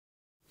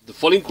The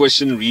following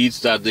question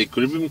reads that the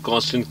equilibrium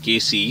constant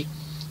Kc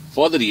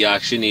for the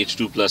reaction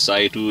H2 plus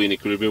I2 in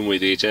equilibrium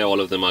with HI, all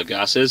of them are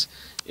gases,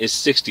 is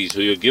 60.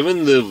 So you're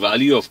given the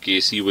value of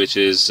Kc, which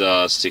is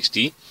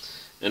 60,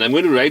 and I'm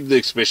going to write the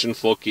expression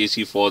for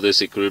Kc for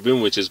this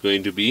equilibrium, which is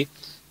going to be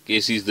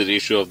Kc is the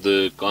ratio of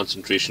the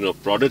concentration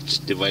of products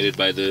divided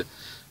by the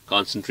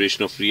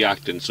concentration of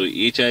reactant. So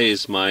HI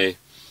is my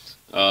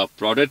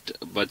product,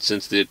 but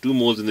since there are 2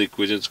 moles in the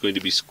equation, it's going to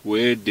be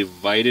squared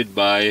divided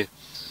by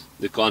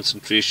the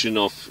concentration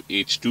of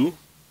H2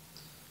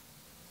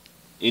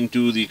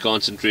 into the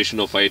concentration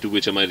of I2,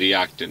 which are my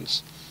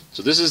reactants.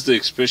 So this is the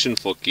expression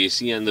for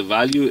Kc, and the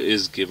value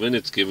is given.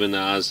 It's given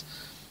as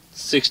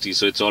 60,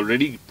 so it's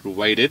already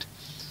provided.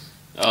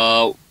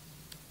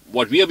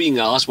 What we are being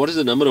asked, what is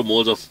the number of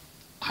moles of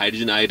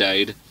hydrogen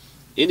iodide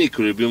in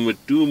equilibrium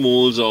with 2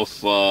 moles of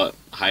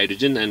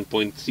hydrogen and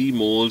 0.3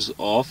 moles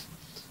of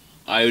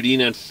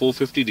iodine at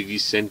 450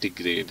 degrees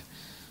centigrade.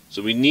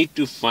 So we need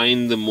to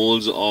find the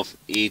moles of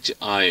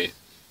HI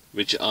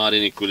which are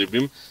in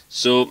equilibrium.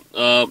 So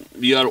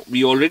we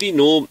already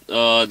know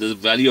the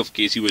value of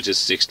Kc, which is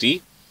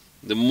 60.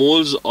 The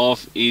moles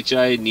of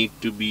HI need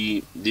to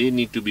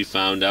be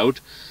found out.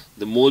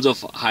 The moles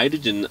of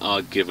hydrogen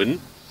are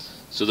given.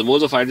 So the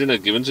moles of hydrogen are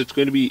given. So it's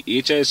going to be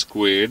HI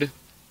squared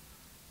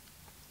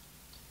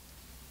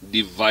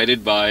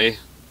divided by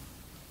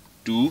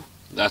 2.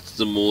 That's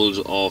the moles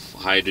of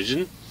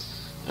hydrogen.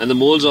 And the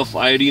moles of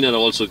iodine are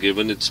also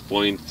given. It's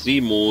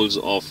 0.3 moles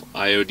of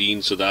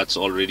iodine, so that's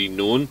already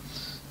known.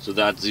 So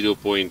that's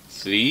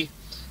 0.3,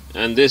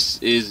 and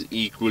this is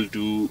equal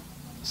to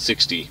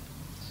 60.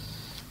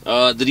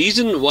 The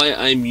reason why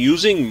I'm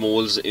using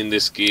moles in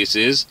this case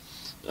is,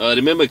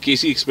 remember,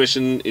 Kc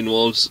expression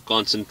involves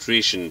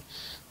concentration.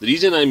 The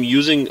reason I'm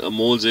using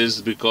moles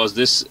is because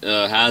this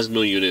has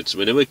no units.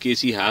 Whenever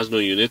Kc has no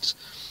units,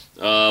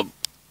 the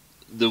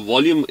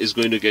volume is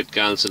going to get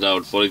cancelled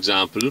out. For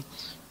example,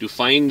 to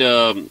find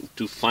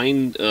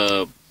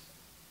the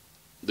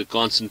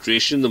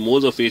concentration, the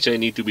moles of HI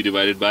need to be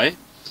divided by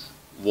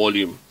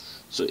volume.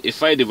 So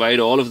if I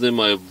divide all of them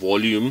by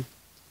volume,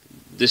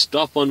 this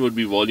top one would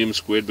be volume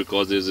squared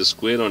because there's a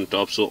square on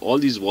top. So all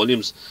these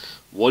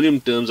volume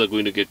terms are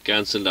going to get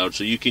cancelled out.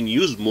 So you can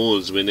use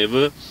moles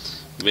whenever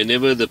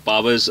the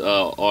powers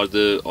or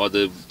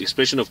the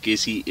expression of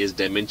Kc is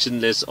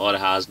dimensionless or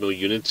has no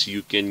units.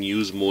 You can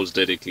use moles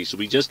directly. So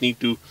we just need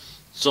to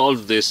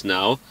solve this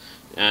now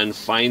and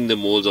find the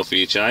moles of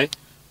HI,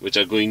 which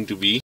are going to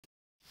be,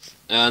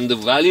 and the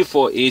value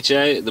for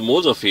HI, the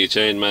moles of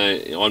HI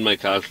on my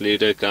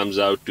calculator comes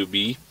out to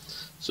be,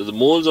 so the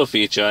moles of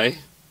HI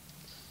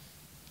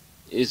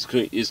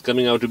is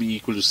coming out to be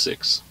equal to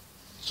 6.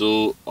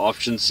 So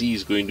option C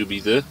is going to be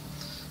the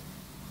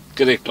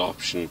correct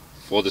option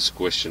for this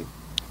question.